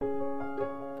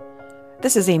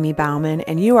This is Amy Bauman,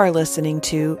 and you are listening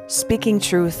to Speaking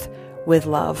Truth with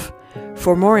Love.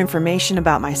 For more information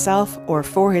about myself or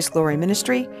For His Glory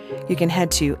Ministry, you can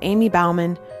head to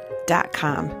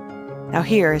amybauman.com. Now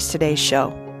here is today's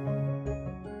show.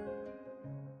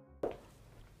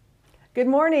 Good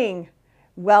morning.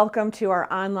 Welcome to our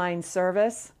online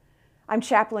service. I'm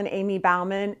Chaplain Amy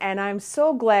Bauman, and I'm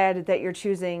so glad that you're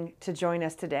choosing to join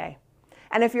us today.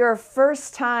 And if you're a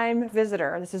first-time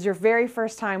visitor, this is your very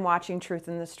first time watching Truth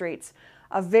in the Streets,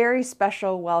 a very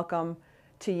special welcome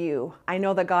to you. I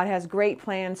know that God has great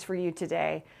plans for you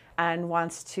today and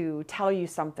wants to tell you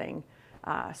something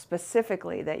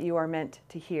specifically that you are meant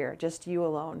to hear, just you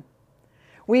alone.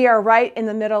 We are right in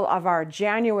the middle of our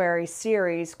January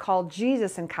series called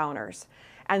Jesus Encounters.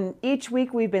 And each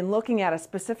week we've been looking at a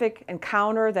specific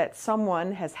encounter that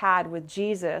someone has had with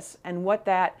Jesus and what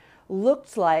that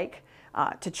looked like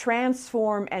to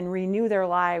transform and renew their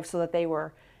lives so that they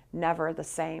were never the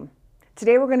same.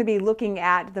 Today we're going to be looking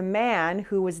at the man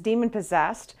who was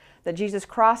demon-possessed, that Jesus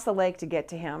crossed the lake to get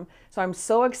to him. So I'm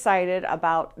so excited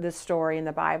about this story in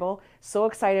the Bible, so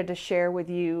excited to share with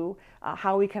you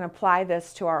how we can apply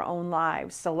this to our own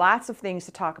lives. So lots of things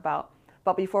to talk about,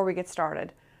 but before we get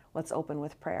started, let's open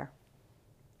with prayer.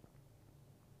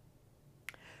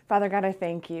 Father God, I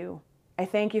thank you. I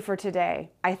thank you for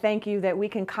today. I thank you that we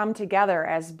can come together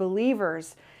as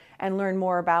believers and learn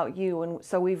more about you. And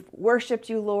so we've worshiped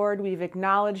you, Lord. We've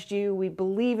acknowledged you. We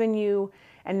believe in you.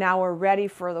 And now we're ready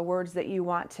for the words that you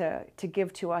want to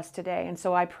give to us today. And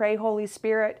so I pray, Holy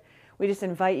Spirit, we just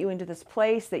invite you into this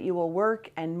place that you will work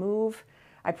and move.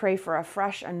 I pray for a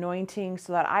fresh anointing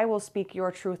so that I will speak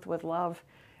your truth with love.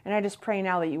 And I just pray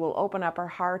now that you will open up our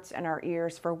hearts and our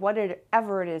ears for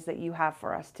whatever it is that you have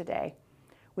for us today.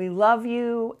 We love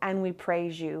you and we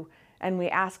praise you, and we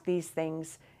ask these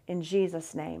things in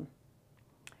Jesus' name.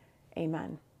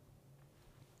 Amen.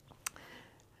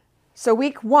 So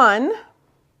week 1,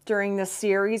 during this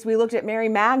series, we looked at Mary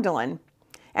Magdalene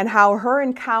and how her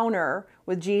encounter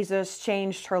with Jesus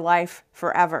changed her life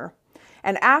forever.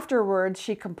 And afterwards,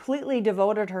 she completely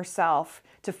devoted herself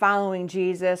to following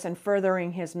Jesus and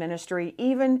furthering his ministry,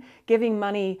 even giving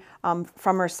money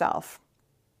from herself.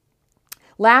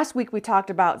 Last week, we talked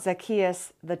about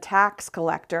Zacchaeus, the tax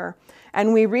collector,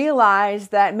 and we realized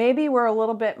that maybe we're a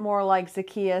little bit more like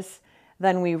Zacchaeus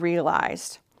than we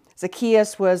realized.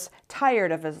 Zacchaeus was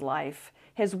tired of his life.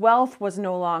 His wealth was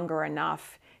no longer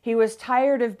enough. He was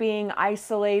tired of being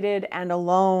isolated and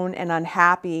alone and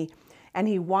unhappy, and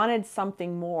he wanted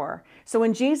something more. So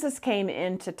when Jesus came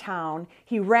into town,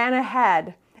 he ran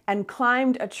ahead and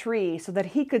climbed a tree so that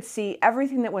he could see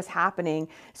everything that was happening,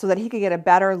 so that he could get a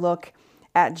better look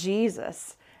at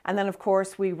Jesus. And then, of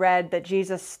course, we read that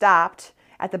Jesus stopped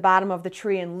at the bottom of the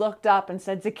tree and looked up and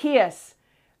said, "Zacchaeus,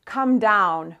 come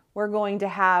down. We're going to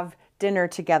have dinner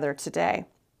together today."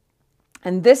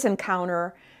 And this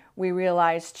encounter, we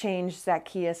realized, changed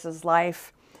Zacchaeus'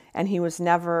 life, and he was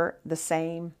never the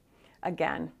same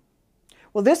again.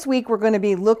 Well, this week we're going to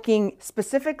be looking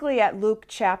specifically at Luke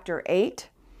chapter 8.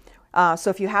 So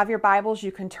if you have your Bibles,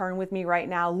 you can turn with me right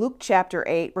now. Luke chapter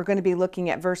 8, we're going to be looking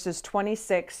at verses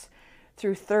 26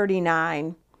 through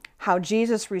 39, how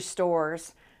Jesus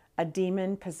restores a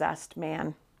demon-possessed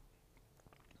man.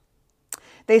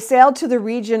 They sailed to the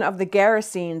region of the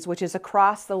Gerasenes, which is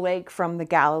across the lake from the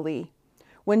Galilee.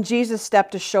 When Jesus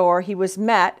stepped ashore, he was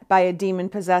met by a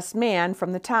demon-possessed man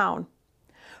from the town.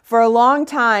 For a long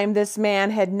time, this man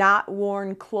had not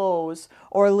worn clothes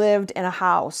or lived in a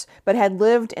house, but had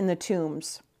lived in the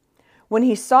tombs. When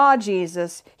he saw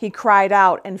Jesus, he cried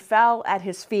out and fell at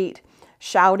his feet,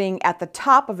 shouting at the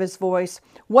top of his voice,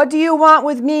 "What do you want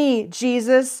with me,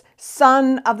 Jesus,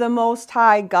 Son of the Most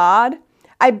High God?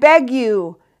 I beg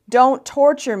you, don't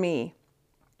torture me."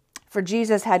 For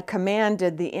Jesus had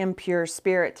commanded the impure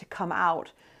spirit to come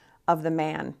out of the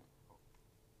man.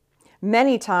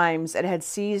 Many times it had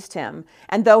seized him,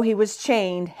 and though he was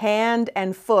chained hand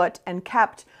and foot and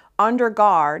kept under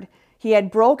guard, he had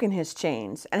broken his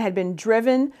chains and had been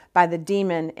driven by the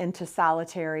demon into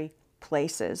solitary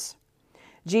places.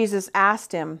 Jesus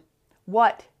asked him,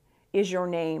 "What is your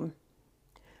name?"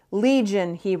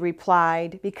 "Legion," he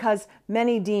replied, because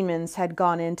many demons had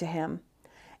gone into him.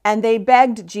 And they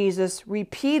begged Jesus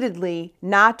repeatedly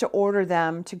not to order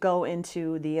them to go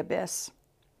into the abyss.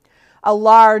 A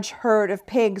large herd of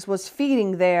pigs was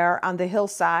feeding there on the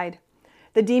hillside.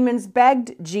 The demons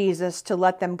begged Jesus to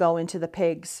let them go into the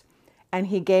pigs, and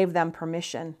he gave them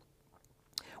permission.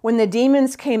 When the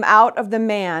demons came out of the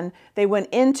man, they went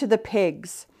into the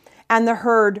pigs, and the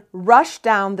herd rushed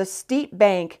down the steep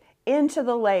bank into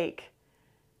the lake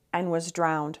and was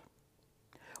drowned.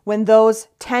 When those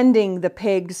tending the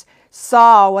pigs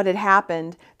saw what had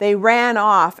happened, they ran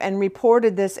off and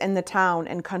reported this in the town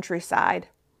and countryside.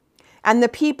 And the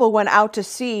people went out to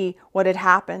see what had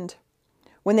happened.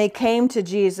 When they came to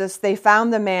Jesus, they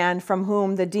found the man from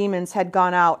whom the demons had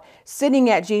gone out, sitting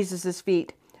at Jesus'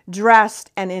 feet,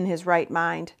 dressed and in his right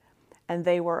mind, and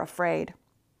they were afraid.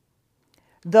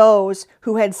 Those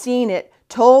who had seen it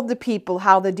told the people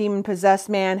how the demon-possessed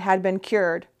man had been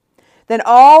cured. Then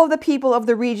all the people of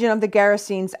the region of the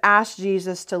Gerasenes asked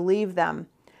Jesus to leave them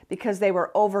because they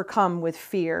were overcome with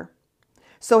fear.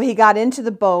 So he got into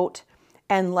the boat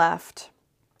and left.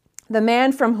 The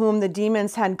man from whom the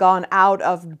demons had gone out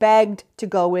of begged to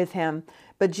go with him,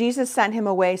 but Jesus sent him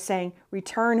away, saying,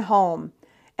 "Return home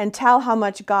and tell how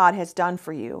much God has done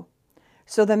for you."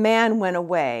 So the man went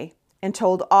away and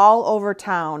told all over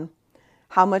town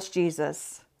how much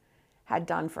Jesus had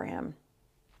done for him.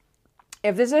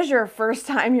 If this is your first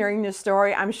time hearing this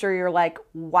story, I'm sure you're like,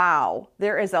 wow,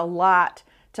 there is a lot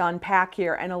to unpack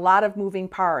here and a lot of moving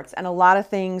parts and a lot of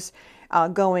things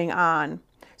going on.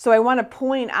 So I want to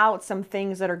point out some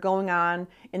things that are going on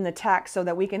in the text so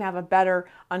that we can have a better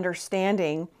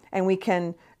understanding and we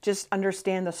can just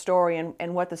understand the story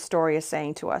and what the story is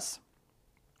saying to us.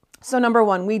 So number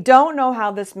one, we don't know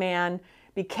how this man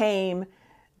became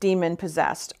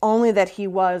demon-possessed, only that he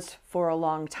was for a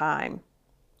long time.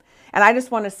 And I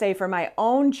just want to say for my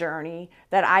own journey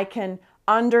that I can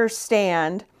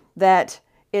understand that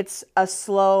it's a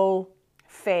slow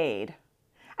fade.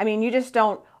 I mean, you just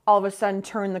don't all of a sudden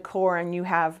turn the corner and you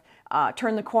have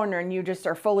you just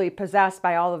are fully possessed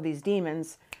by all of these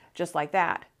demons just like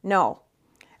that. No,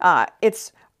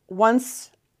 it's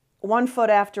one foot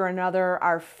after another.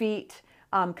 Our feet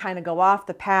kind of go off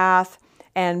the path,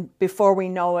 and before we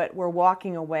know it, we're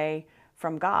walking away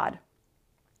from God.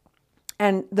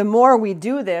 And the more we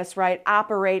do this, right,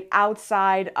 operate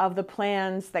outside of the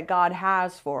plans that God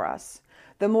has for us,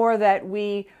 the more that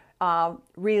we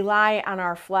rely on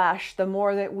our flesh, the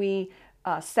more that we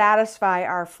satisfy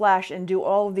our flesh and do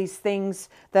all of these things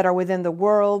that are within the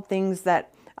world, things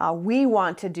that we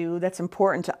want to do that's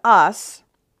important to us,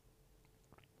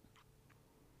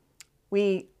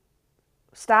 we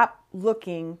stop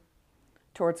looking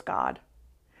towards God.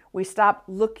 We stop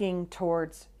looking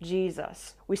towards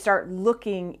Jesus. We start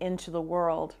looking into the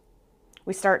world.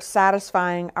 We start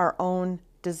satisfying our own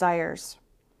desires.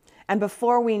 And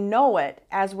before we know it,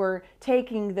 as we're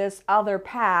taking this other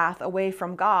path away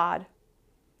from God,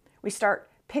 we start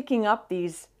picking up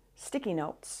these sticky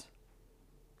notes,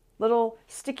 little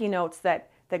sticky notes that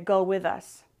go with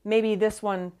us. Maybe this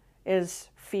one is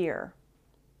fear.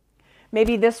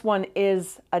 Maybe this one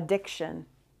is addiction.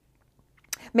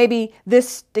 Maybe this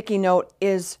sticky note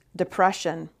is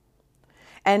depression.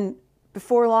 And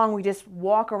before long, we just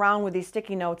walk around with these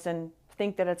sticky notes and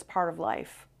think that it's part of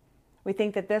life. We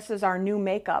think that this is our new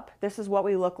makeup. This is what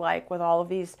we look like with all of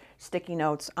these sticky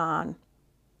notes on.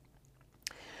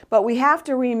 But we have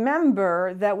to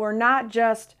remember that we're not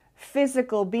just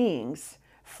physical beings,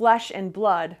 flesh and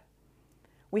blood.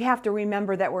 We have to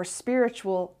remember that we're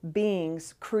spiritual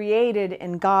beings created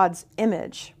in God's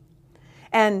image.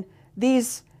 And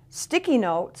these sticky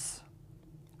notes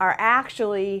are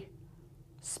actually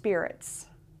spirits,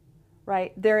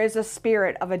 right? There is a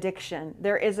spirit of addiction.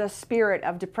 There is a spirit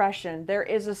of depression. There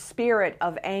is a spirit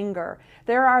of anger.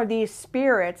 There are these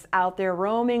spirits out there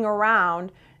roaming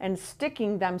around and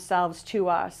sticking themselves to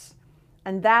us.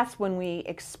 And that's when we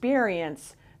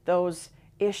experience those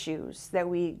issues that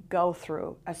we go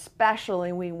through,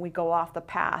 especially when we go off the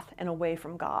path and away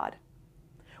from God,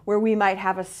 where we might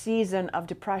have a season of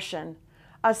depression,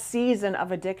 a season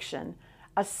of addiction,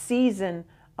 a season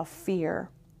of fear.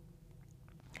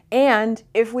 And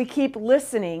if we keep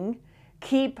listening,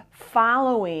 keep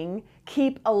following,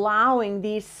 keep allowing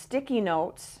these sticky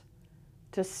notes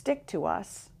to stick to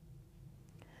us,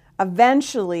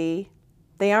 eventually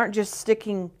they aren't just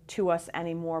sticking to us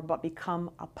anymore, but become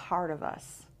a part of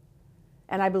us.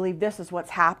 And I believe this is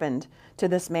what's happened to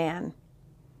this man.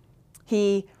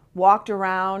 He walked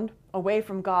around away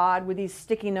from God with these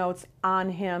sticky notes on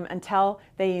him until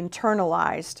they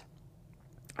internalized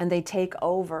and they take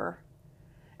over.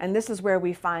 And this is where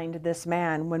we find this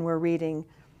man when we're reading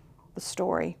the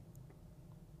story.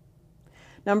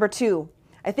 Number two,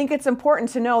 I think it's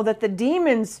important to know that the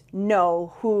demons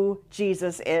know who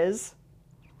Jesus is.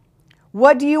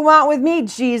 What do you want with me,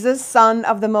 Jesus, Son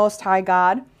of the Most High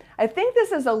God? I think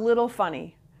this is a little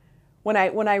funny. When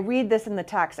I read this in the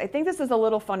text, I think this is a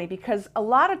little funny because a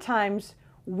lot of times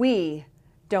we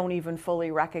don't even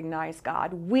fully recognize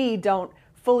God. We don't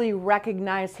fully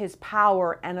recognize his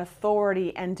power and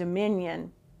authority and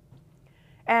dominion.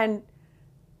 And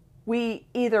We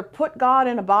either put God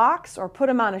in a box or put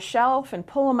him on a shelf and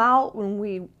pull him out when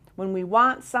we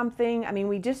want something. I mean,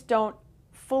 we just don't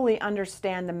fully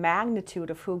understand the magnitude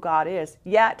of who God is.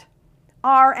 Yet,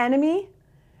 our enemy,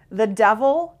 the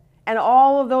devil, and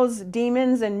all of those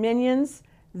demons and minions,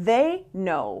 they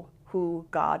know who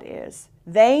God is.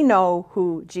 They know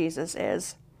who Jesus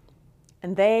is.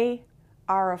 And they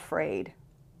are afraid.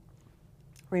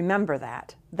 Remember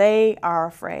that. They are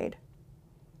afraid.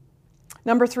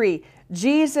 Number 3,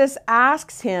 Jesus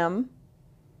asks him,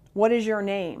 "What is your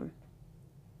name?"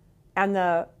 And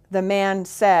the man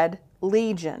said,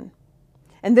 "Legion."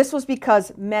 And this was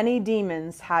because many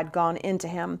demons had gone into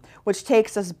him, which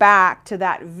takes us back to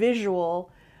that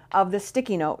visual of the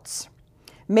sticky notes.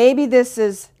 Maybe this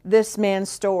is this man's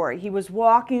story. He was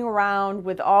walking around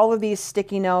with all of these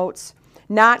sticky notes,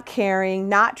 not caring,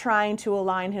 not trying to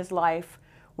align his life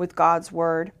with God's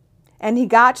word. And he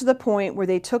got to the point where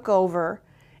they took over,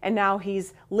 and now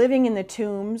he's living in the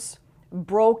tombs,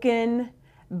 broken,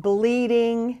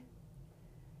 bleeding,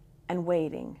 and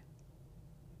waiting.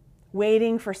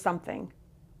 Waiting for something,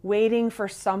 waiting for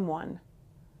someone.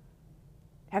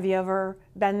 Have you ever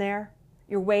been there?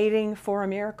 You're waiting for a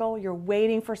miracle. You're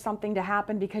waiting for something to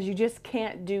happen because you just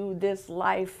can't do this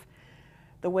life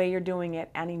the way you're doing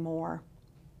it anymore.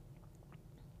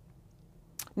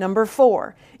 Number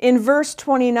 4, in verse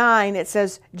 29, it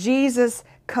says, Jesus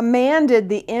commanded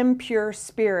the impure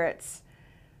spirits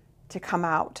to come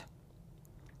out.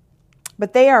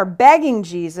 But they are begging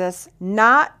Jesus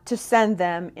not to send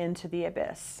them into the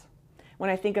abyss. When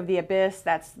I think of the abyss,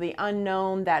 that's the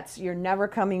unknown, that's you're never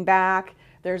coming back.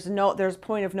 There's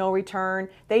point of no return.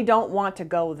 They don't want to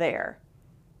go there.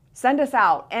 Send us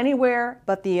out anywhere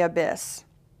but the abyss.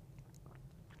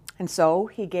 And so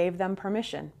he gave them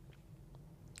permission.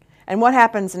 And what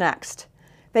happens next?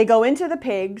 They go into the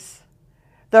pigs.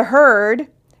 The herd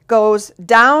goes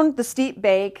down the steep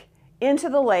bank into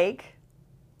the lake,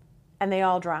 and they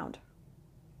all drowned.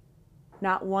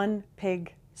 Not one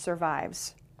pig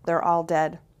survives. They're all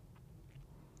dead.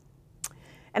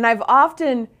 And I've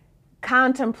often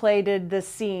contemplated this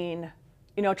scene,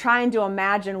 trying to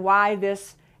imagine why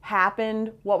this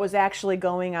happened, what was actually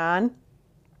going on,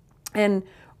 and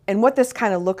what this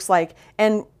kind of looks like.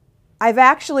 And I've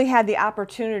actually had the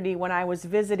opportunity when I was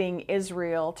visiting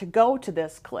Israel to go to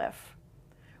this cliff.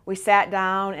 We sat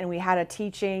down and we had a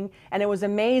teaching, and it was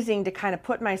amazing to kind of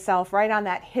put myself right on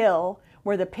that hill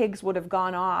where the pigs would have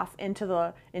gone off into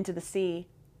the sea,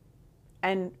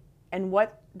 and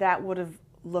what that would have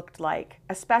looked like,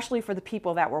 especially for the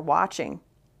people that were watching.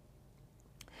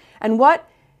 And what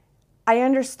I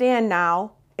understand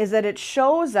now is that it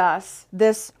shows us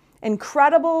this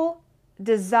incredible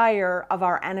desire of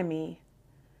our enemy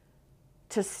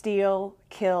to steal,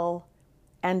 kill,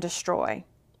 and destroy.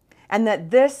 And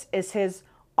that this is his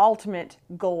ultimate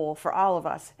goal for all of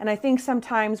us. And I think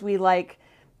sometimes we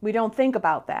don't think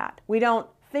about that. We don't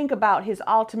think about his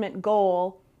ultimate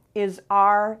goal is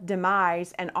our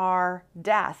demise and our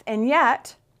death. And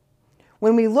yet,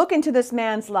 when we look into this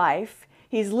man's life,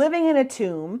 he's living in a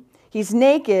tomb, he's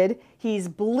naked, he's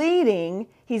bleeding,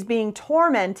 he's being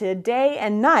tormented day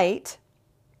and night.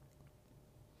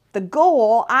 The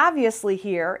goal, obviously,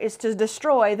 here is to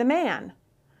destroy the man.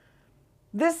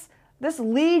 This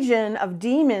legion of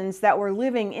demons that were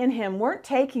living in him weren't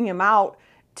taking him out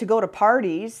to go to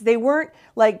parties. They weren't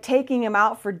taking him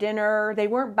out for dinner. They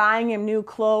weren't buying him new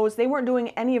clothes. They weren't doing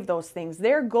any of those things.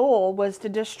 Their goal was to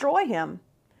destroy him,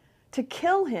 to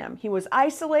kill him. He was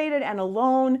isolated and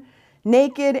alone,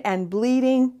 naked and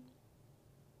bleeding.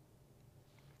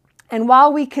 And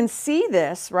while we can see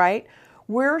this, right,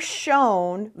 we're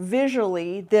shown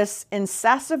visually this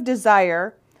incessant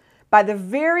desire by the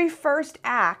very first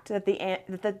act that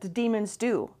the demons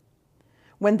do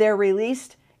when they're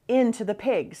released into the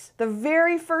pigs. The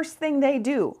very first thing they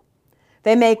do,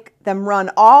 they make them run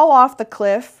all off the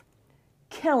cliff,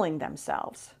 killing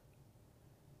themselves.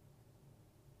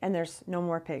 And there's no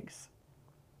more pigs.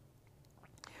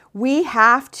 We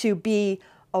have to be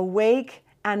awake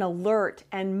and alert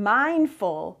and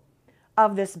mindful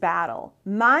of this battle,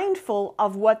 mindful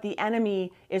of what the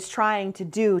enemy is trying to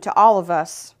do to all of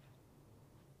us.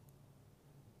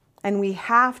 And we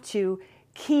have to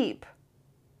keep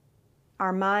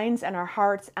our minds and our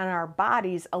hearts and our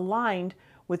bodies aligned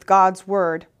with God's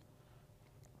word.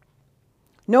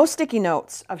 No sticky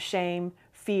notes of shame,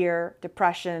 fear,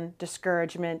 depression,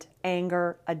 discouragement,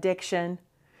 anger, addiction.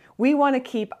 We want to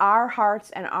keep our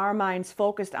hearts and our minds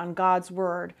focused on God's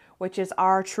word, which is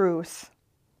our truth.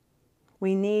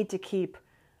 We need to keep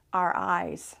our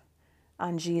eyes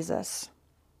on Jesus.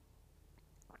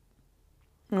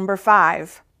 Number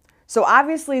 5, So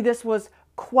obviously this was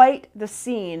quite the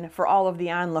scene for all of the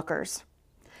onlookers.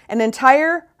 An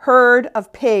entire herd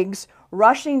of pigs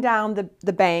rushing down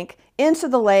the bank into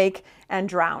the lake and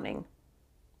drowning.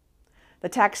 The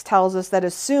text tells us that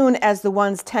as soon as the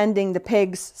ones tending the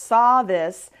pigs saw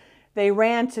this, they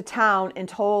ran to town and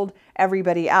told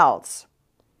everybody else.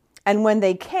 And when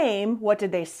they came, what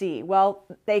did they see? Well,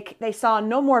 they saw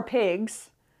no more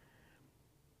pigs.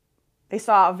 They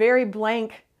saw a very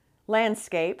blank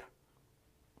landscape.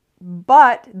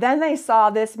 But then they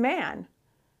saw this man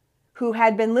who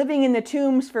had been living in the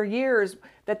tombs for years,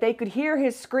 that they could hear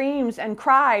his screams and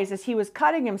cries as he was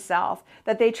cutting himself,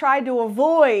 that they tried to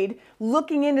avoid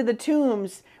looking into the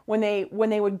tombs when they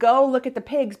would go look at the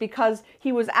pigs, because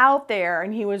he was out there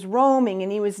and he was roaming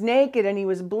and he was naked and he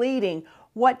was bleeding.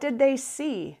 What did they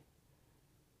see?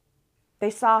 They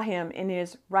saw him in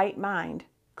his right mind,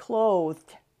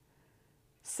 clothed,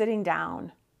 sitting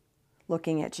down,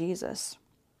 looking at Jesus.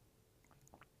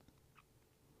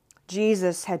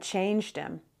 Jesus had changed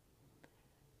him,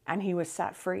 and he was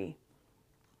set free.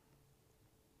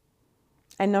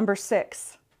 And number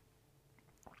 6.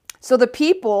 So the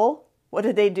people, what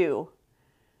did they do?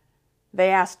 They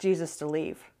asked Jesus to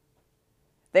leave.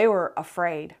 They were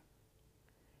afraid.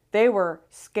 They were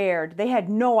scared. They had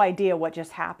no idea what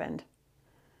just happened.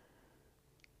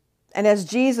 And as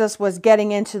Jesus was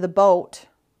getting into the boat,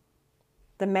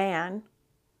 the man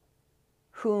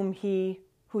who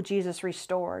Jesus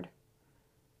restored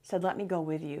said, "Let me go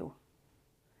with you."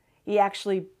 He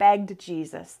actually begged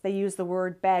Jesus. They use the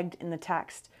word begged in the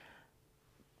text.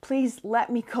 "Please let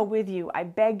me go with you. I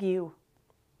beg you."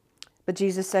 But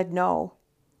Jesus said, "No.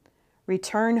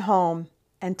 Return home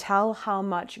and tell how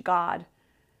much God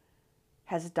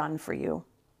has done for you."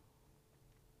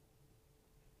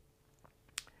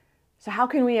 So how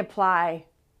can we apply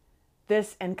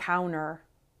this encounter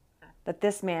that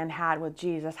this man had with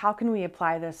Jesus? How can we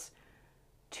apply this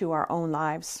to our own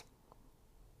lives?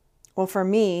 Well, for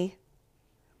me,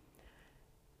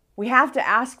 we have to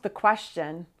ask the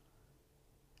question,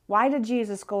 why did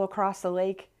Jesus go across the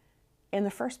lake in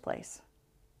the first place?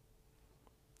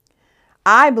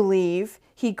 I believe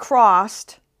he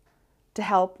crossed to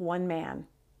help one man,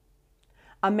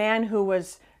 a man who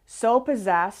was so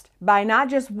possessed by not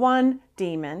just one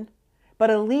demon, but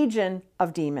a legion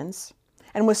of demons,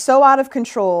 and was so out of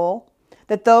control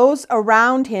that those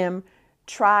around him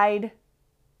tried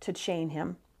to chain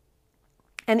him.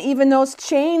 And even those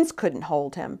chains couldn't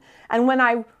hold him. And when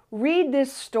I read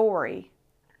this story,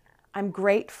 I'm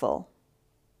grateful.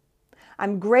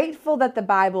 I'm grateful that the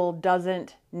Bible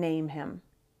doesn't name him.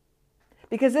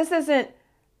 Because this isn't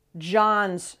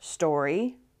John's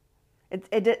story.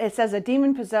 It says a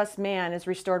demon-possessed man is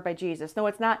restored by Jesus. No,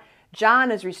 it's not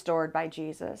John is restored by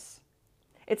Jesus.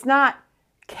 It's not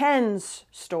Ken's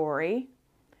story.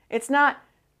 It's not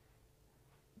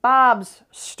Bob's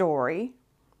story.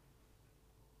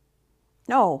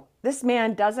 No, this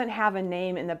man doesn't have a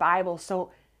name in the Bible,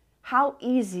 so how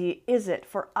easy is it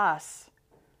for us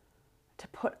to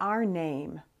put our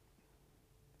name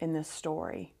in this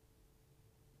story?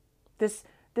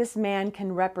 This man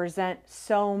can represent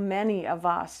so many of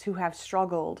us who have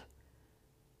struggled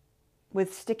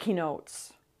with sticky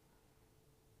notes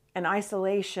and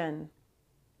isolation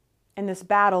and this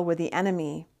battle with the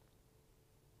enemy.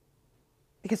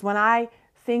 Because when I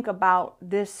think about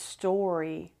this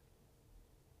story,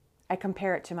 I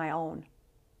compare it to my own.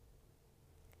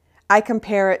 I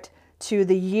compare it to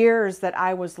the years that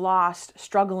I was lost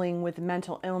struggling with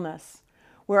mental illness,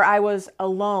 where I was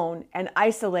alone and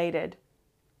isolated,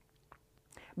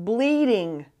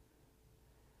 bleeding,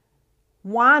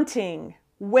 wanting,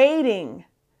 waiting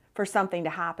for something to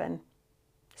happen.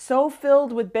 So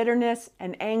filled with bitterness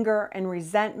and anger and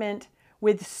resentment,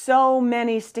 with so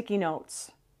many sticky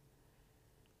notes,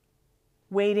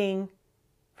 waiting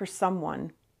for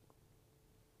someone.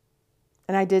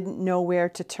 And I didn't know where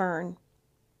to turn.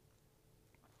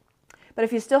 But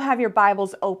if you still have your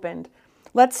Bibles opened,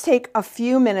 let's take a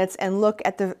few minutes and look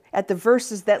at the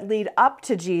verses that lead up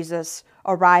to Jesus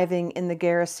arriving in the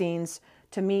Gerasenes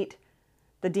to meet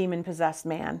the demon-possessed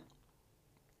man.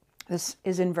 This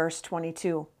is in verse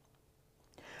 22.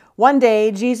 One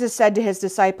day, Jesus said to his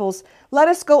disciples, "Let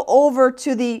us go over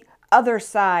to the other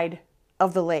side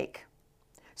of the lake."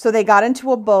 So they got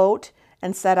into a boat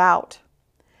and set out.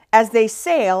 As they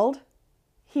sailed,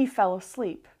 he fell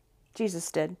asleep.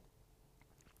 Jesus did.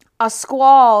 A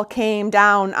squall came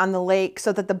down on the lake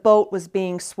so that the boat was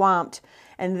being swamped,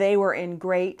 and they were in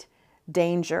great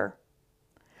danger.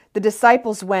 The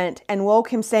disciples went and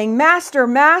woke him, saying, "Master,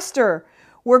 Master,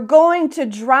 we're going to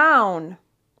drown."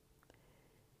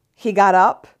 He got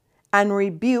up and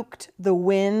rebuked the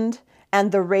wind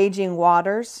and the raging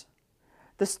waters.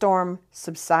 The storm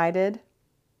subsided,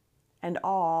 and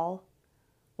all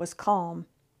was calm.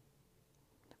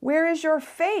 Where is your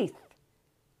faith?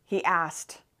 He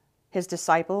asked his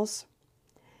disciples.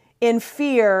 In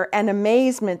fear and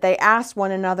amazement, they asked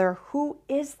one another, who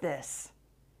is this?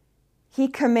 He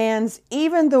commands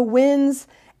even the winds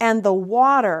and the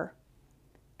water,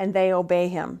 and they obey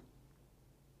him.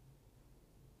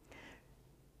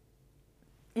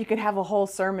 You could have a whole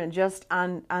sermon just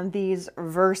on these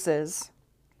verses.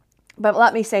 But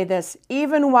let me say this,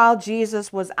 even while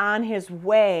Jesus was on his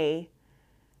way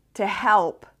to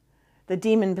help the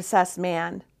demon-possessed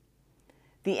man,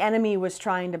 the enemy was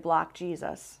trying to block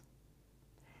Jesus.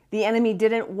 The enemy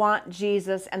didn't want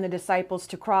Jesus and the disciples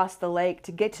to cross the lake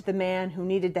to get to the man who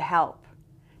needed the help.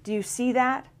 Do you see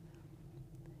that?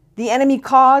 The enemy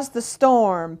caused the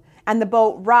storm, and the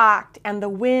boat rocked, and the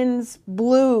winds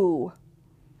blew.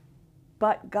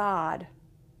 But God,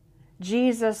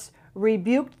 Jesus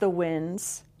rebuked the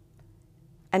winds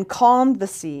and calmed the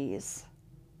seas,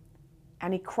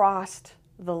 and he crossed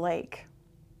the lake.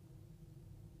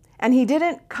 And he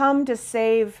didn't come to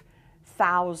save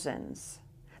thousands.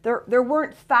 There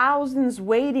weren't thousands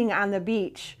waiting on the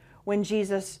beach when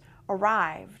Jesus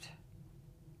arrived.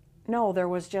 No, there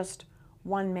was just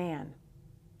one man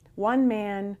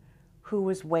who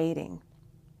was waiting.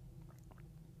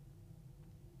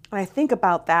 And I think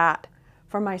about that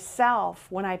for myself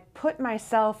when I put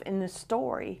myself in the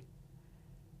story.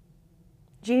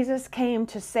 Jesus came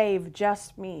to save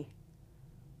just me.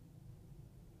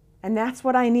 And that's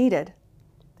what I needed.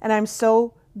 And I'm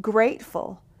so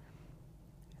grateful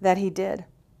that he did.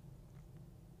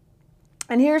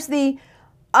 And here's the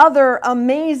other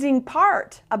amazing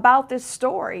part about this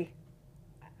story.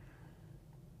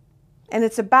 And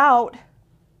it's about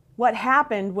what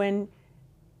happened when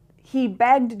he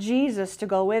begged Jesus to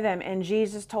go with him, and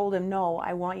Jesus told him, no,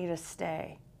 I want you to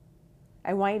stay.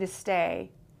 I want you to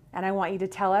stay, and I want you to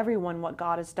tell everyone what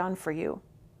God has done for you.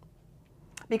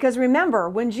 Because remember,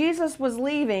 when Jesus was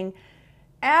leaving,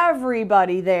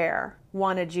 everybody there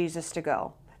wanted Jesus to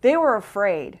go. They were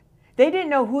afraid. They didn't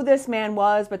know who this man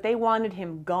was, but they wanted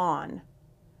him gone.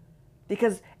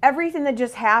 Because everything that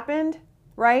just happened,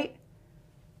 right?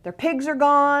 Their pigs are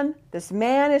gone. This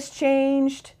man has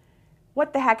changed.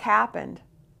 What the heck happened?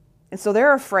 And so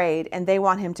they're afraid, and they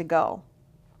want him to go.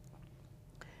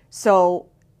 So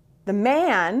the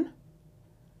man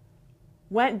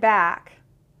went back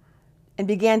and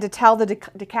began to tell the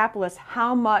Decapolis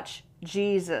how much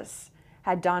Jesus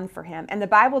had done for him. And the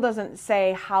Bible doesn't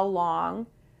say how long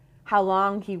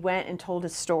he went and told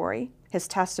his story, his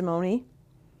testimony.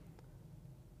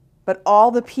 But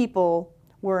all the people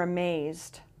were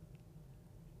amazed,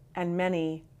 and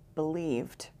many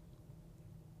believed.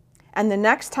 And the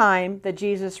next time that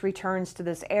Jesus returns to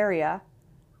this area,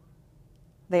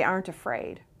 they aren't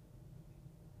afraid.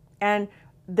 And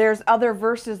there's other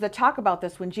verses that talk about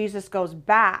this when Jesus goes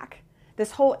back.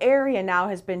 This whole area now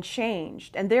has been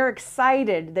changed, and they're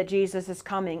excited that Jesus is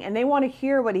coming, and they want to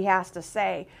hear what he has to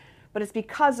say. But it's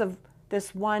because of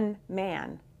this one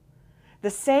man. The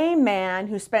same man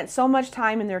who spent so much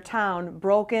time in their town,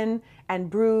 broken and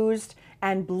bruised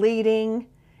and bleeding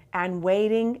and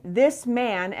waiting, this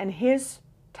man and his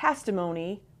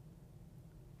testimony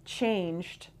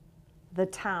changed the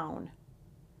town.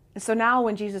 And so now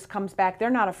when Jesus comes back, they're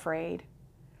not afraid.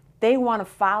 They want to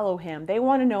follow him. They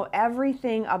want to know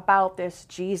everything about this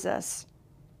Jesus.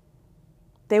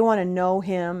 They want to know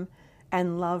him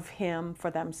and love him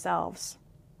for themselves.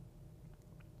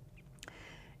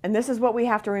 And this is what we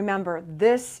have to remember.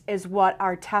 This is what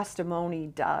our testimony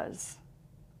does.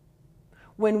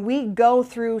 When we go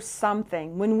through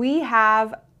something, when we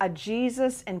have a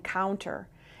Jesus encounter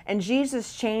and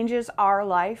Jesus changes our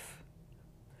life,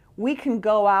 we can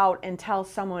go out and tell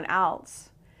someone else.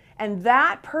 And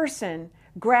that person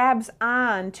grabs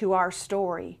on to our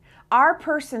story. Our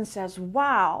person says,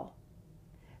 wow,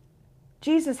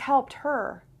 Jesus helped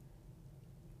her.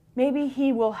 Maybe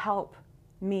he will help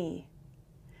me.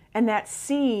 And that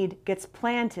seed gets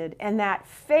planted, and that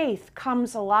faith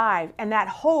comes alive, and that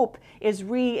hope is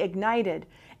reignited.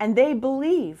 And they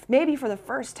believe, maybe for the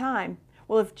first time,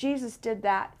 well, if Jesus did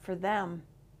that for them,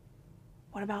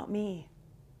 what about me?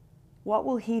 What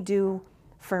will he do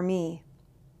for me?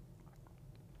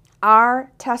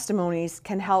 Our testimonies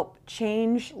can help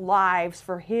change lives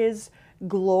for his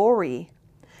glory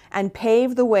and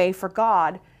pave the way for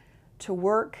God to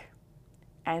work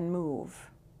and move.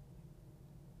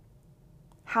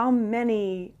 How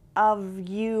many of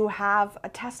you have a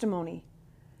testimony?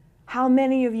 How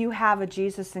many of you have a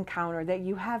Jesus encounter that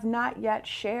you have not yet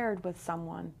shared with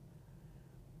someone?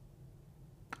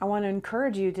 I want to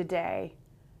encourage you today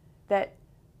that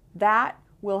that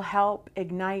will help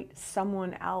ignite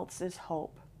someone else's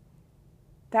hope.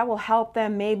 That will help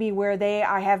them maybe where they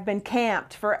have been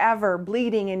camped forever,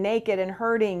 bleeding and naked and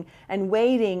hurting and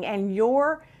waiting. And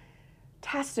your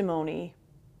testimony,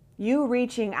 you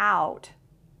reaching out,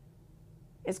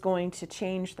 is going to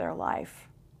change their life.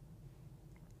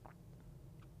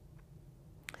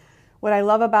 What I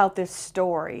love about this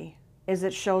story is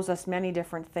it shows us many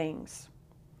different things.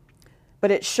 But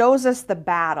it shows us the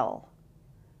battle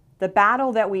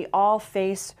that we all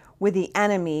face with the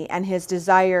enemy and his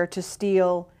desire to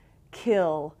steal,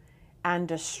 kill, and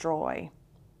destroy.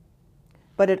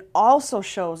 But it also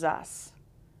shows us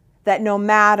that no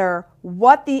matter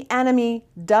what the enemy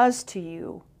does to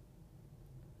you,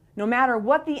 no matter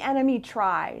what the enemy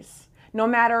tries, no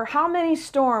matter how many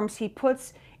storms he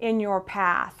puts in your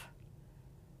path,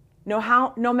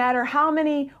 no matter how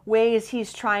many ways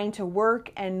he's trying to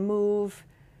work and move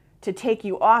to take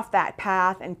you off that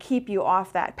path and keep you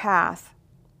off that path,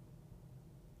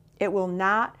 it will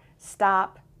not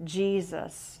stop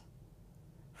Jesus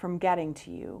from getting to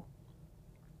you.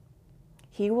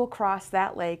 He will cross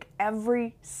that lake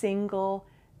every single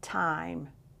time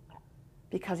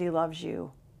because he loves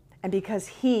you and because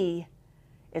he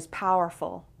is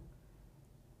powerful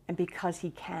and because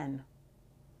he can.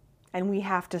 And we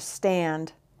have to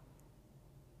stand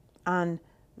on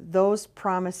those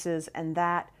promises and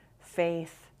that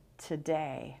faith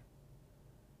today.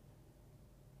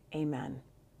 Amen.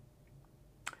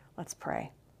 Let's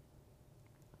pray.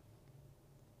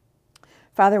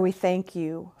 Father, we thank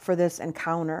you for this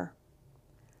encounter,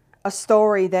 a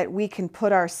story that we can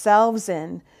put ourselves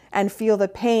in and feel the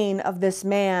pain of this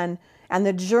man and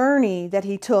the journey that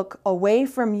he took away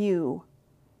from you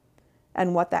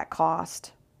and what that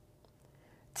cost.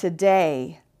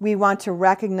 Today, we want to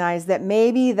recognize that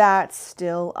maybe that's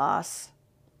still us.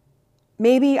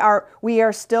 Maybe we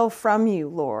are still from you,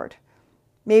 Lord.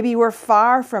 Maybe we're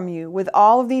far from you with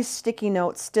all of these sticky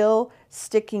notes still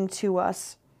sticking to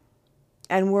us.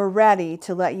 And we're ready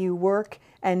to let you work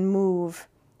and move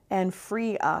and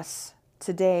free us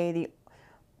today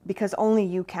because only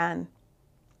you can.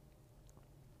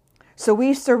 So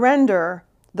we surrender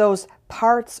those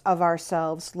parts of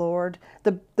ourselves, Lord,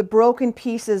 the broken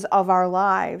pieces of our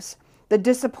lives, the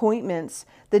disappointments,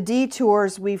 the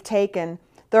detours we've taken,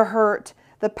 the hurt,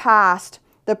 the past,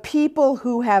 the people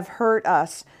who have hurt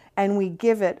us, and we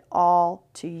give it all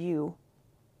to you.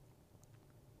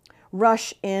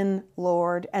 Rush in,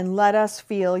 Lord, and let us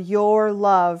feel your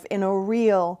love in a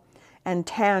real and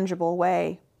tangible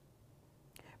way.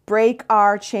 Break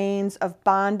our chains of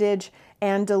bondage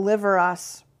and deliver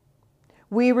us.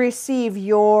 We receive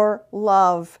your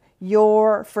love,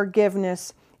 your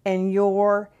forgiveness, and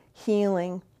your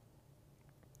healing.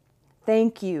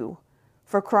 Thank you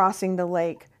for crossing the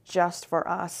lake just for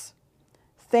us.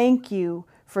 Thank you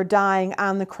for dying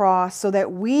on the cross so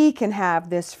that we can have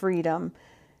this freedom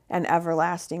and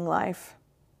everlasting life.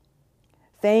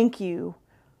 Thank you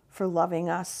for loving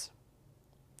us.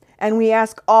 And we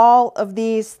ask all of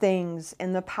these things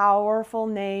in the powerful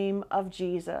name of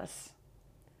Jesus.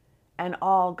 And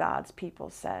all God's people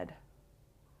said,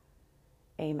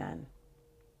 Amen.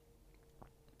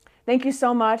 Thank you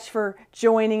so much for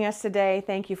joining us today.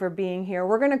 Thank you for being here.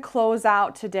 We're going to close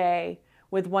out today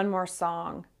with one more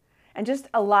song and just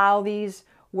allow these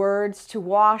words to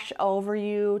wash over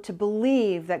you, to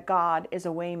believe that God is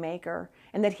a way maker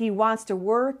and that he wants to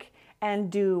work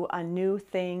and do a new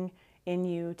thing in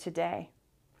you today.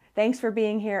 Thanks for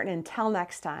being here, and until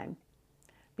next time,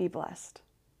 be blessed.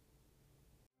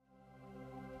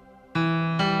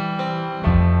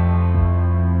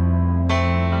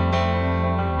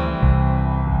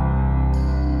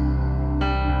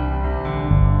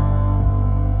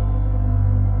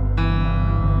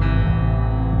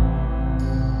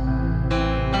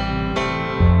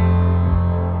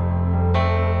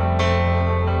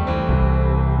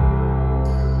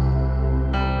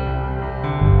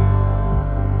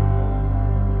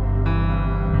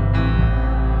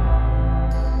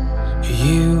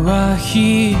 You are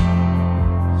here,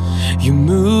 you're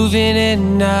moving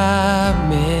in our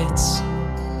midst.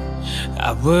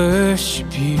 I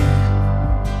worship you,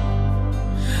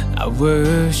 I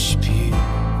worship you.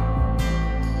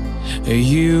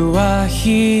 You are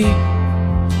here,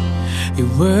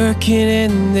 you're working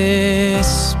in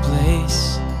this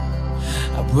place.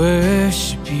 I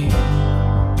worship you,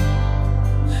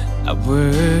 I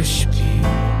worship you.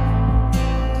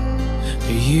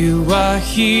 You are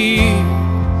here,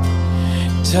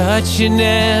 touching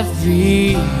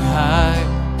every heart.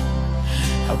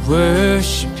 I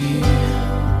worship you,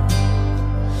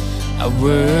 I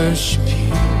worship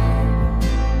you.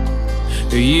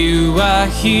 You are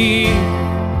here,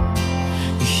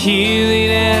 you're healing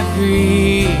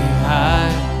every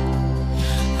heart.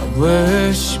 I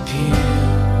worship you,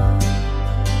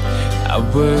 I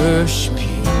worship you.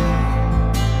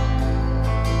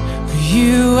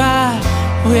 You are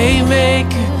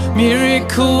waymaker,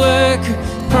 miracle worker,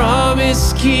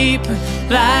 promise keeper,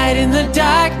 light in the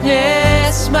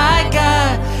darkness. My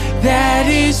God, that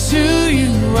is who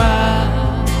you are.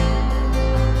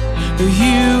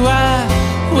 You are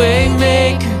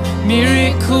waymaker,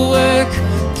 miracle worker,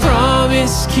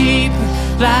 promise keeper,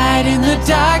 light in the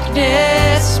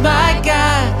darkness. My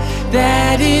God,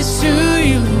 that is who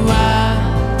you are.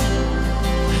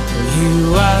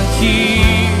 You are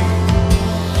here,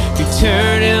 you're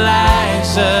turning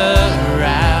lives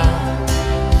around.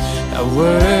 I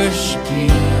worship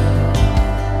you,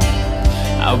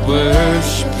 I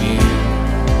worship you.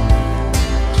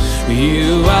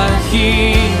 You are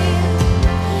here,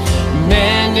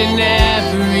 mending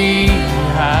every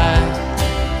heart.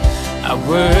 I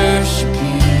worship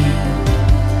you,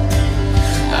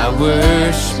 I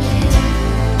worship you.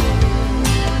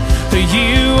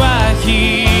 You are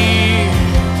here,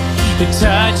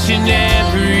 touching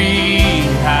every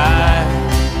heart.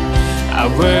 I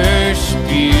worship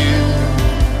you,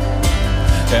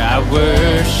 I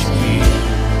worship you.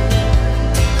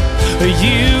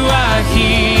 You are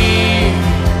here,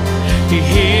 you're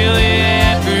healing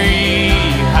every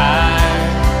heart.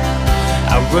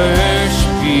 I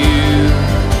worship you,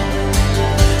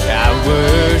 I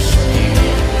worship you.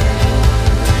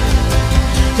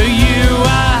 You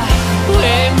are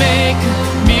waymaker,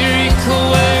 miracle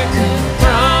worker,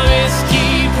 promise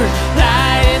keeper,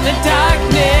 light in the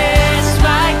darkness.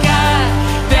 My God,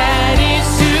 that is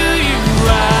who you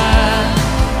are.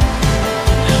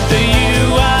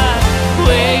 You are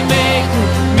waymaker,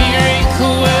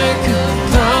 miracle worker,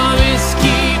 promise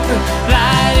keeper,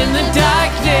 light in the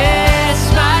darkness.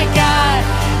 My God,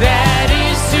 that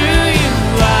is who you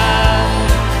are.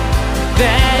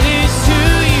 That is who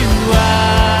you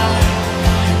are.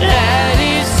 That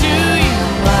is who you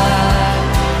are.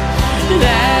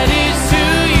 That is who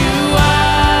you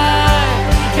are.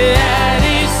 That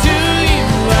is who you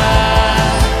are.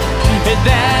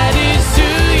 That is who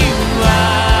you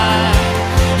are.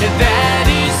 That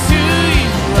is who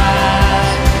you are.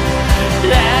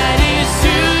 That is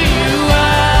who you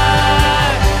are.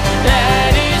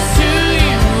 That is who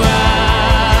you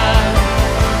are.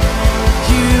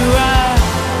 You are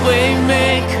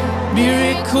waymaker,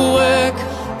 miracle worker,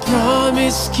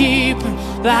 promise keeper,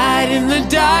 light in the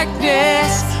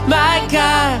darkness. My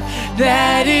God,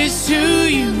 that is who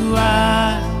you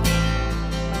are.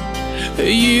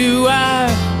 You are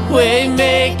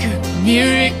waymaker,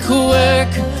 miracle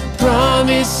worker,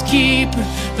 promise keeper,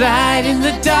 light in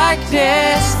the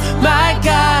darkness. My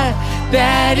God,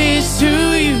 that is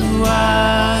who you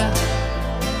are.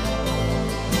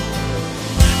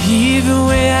 Even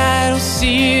when I don't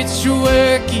see it, you're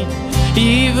working.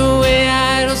 Even when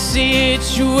I don't see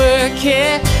it, you're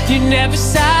working. You never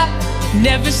stop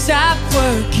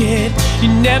working. You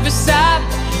never stop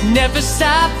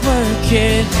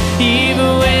working.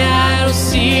 Even when I don't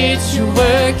see it, you're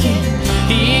working.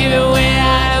 Even when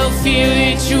I don't feel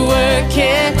it, you're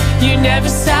working. You never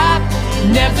stop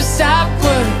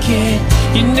working.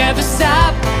 You never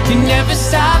stop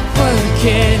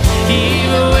working.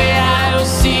 Even when I don't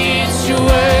see it, you're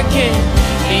working.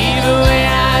 Even when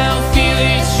I don't feel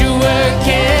it, you're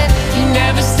working. You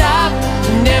never stop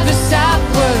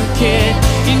working.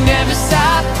 You never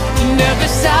stop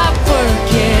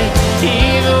working.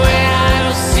 Even when I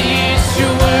don't see it,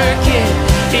 you're working.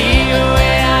 Even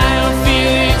when I don't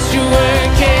feel it, you're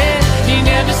working. You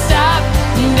never stop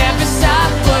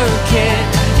working.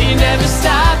 You never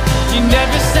stop.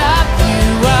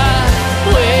 You are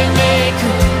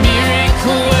waymaker,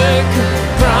 miracle worker,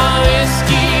 promise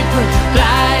keeper,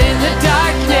 light in the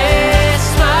darkness.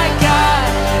 My God,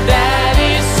 that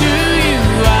is who you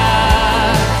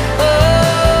are.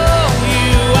 Oh,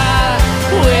 you are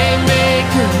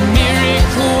waymaker,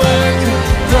 miracle worker,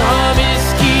 promise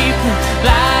keeper,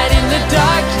 light in the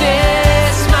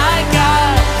darkness. My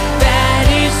God, that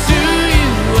is who you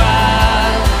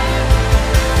are.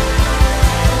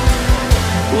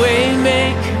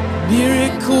 Waymaker,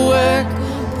 miracle worker,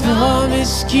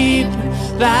 promise keeper,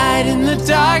 light in the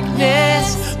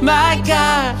darkness. My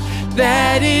God,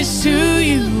 that is who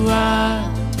you are.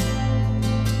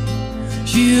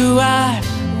 You are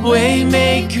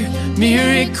waymaker,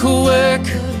 miracle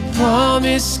worker,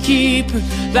 promise keeper,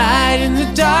 light in the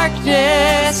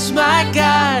darkness, my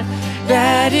God,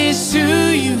 that is who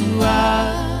you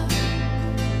are.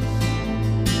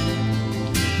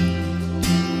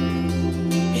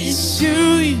 It's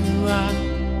who you are.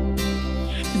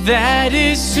 That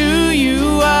is who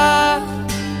you are.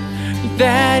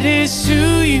 That is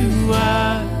who you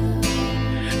are.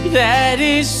 That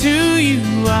is who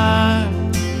you are.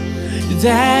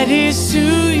 That is who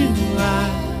you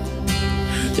are.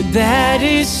 That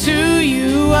is who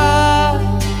you are.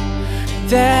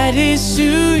 That is who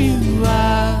you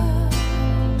are.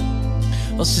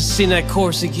 Let's just sing that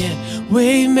chorus again.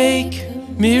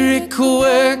 Waymaker, miracle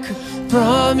worker,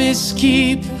 promise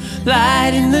keeper,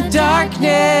 light in the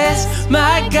darkness,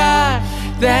 my God,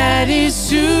 that is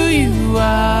who you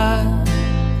are.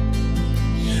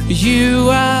 You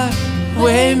are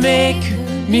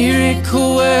waymaker,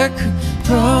 miracle worker,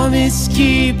 promise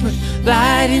keeper,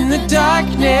 light in the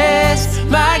darkness,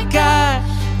 my God,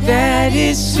 that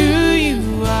is who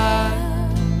you are.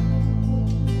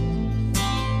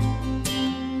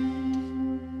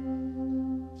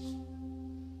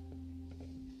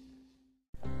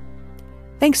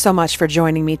 Thanks so much for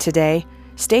joining me today.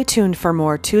 Stay tuned for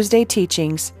more Tuesday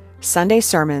teachings, Sunday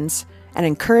sermons, and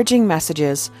encouraging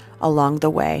messages along the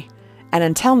way. And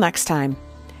until next time,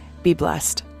 be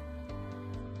blessed.